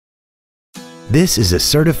This is a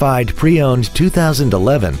certified pre-owned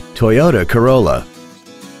 2011 Toyota Corolla.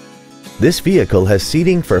 This vehicle has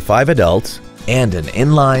seating for 5 adults and an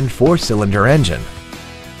inline 4-cylinder engine.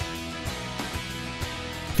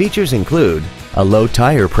 Features include a low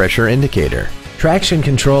tire pressure indicator, traction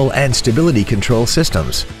control and stability control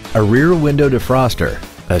systems, a rear window defroster,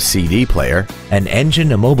 a CD player, an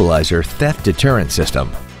engine immobilizer theft deterrent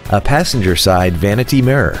system, a passenger side vanity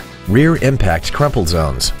mirror, rear impact crumple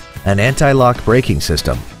zones, an anti-lock braking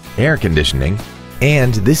system, air conditioning,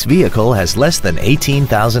 and this vehicle has less than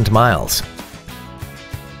 18,000 miles.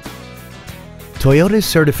 Toyota's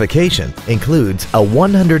certification includes a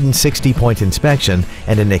 160-point inspection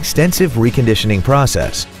and an extensive reconditioning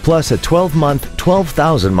process, plus a 12-month,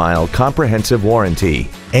 12,000-mile comprehensive warranty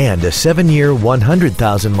and a 7-year,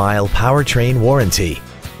 100,000-mile powertrain warranty.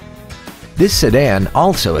 This sedan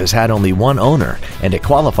also has had only one owner and it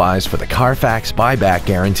qualifies for the Carfax buyback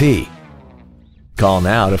guarantee. Call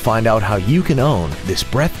now to find out how you can own this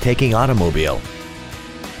breathtaking automobile.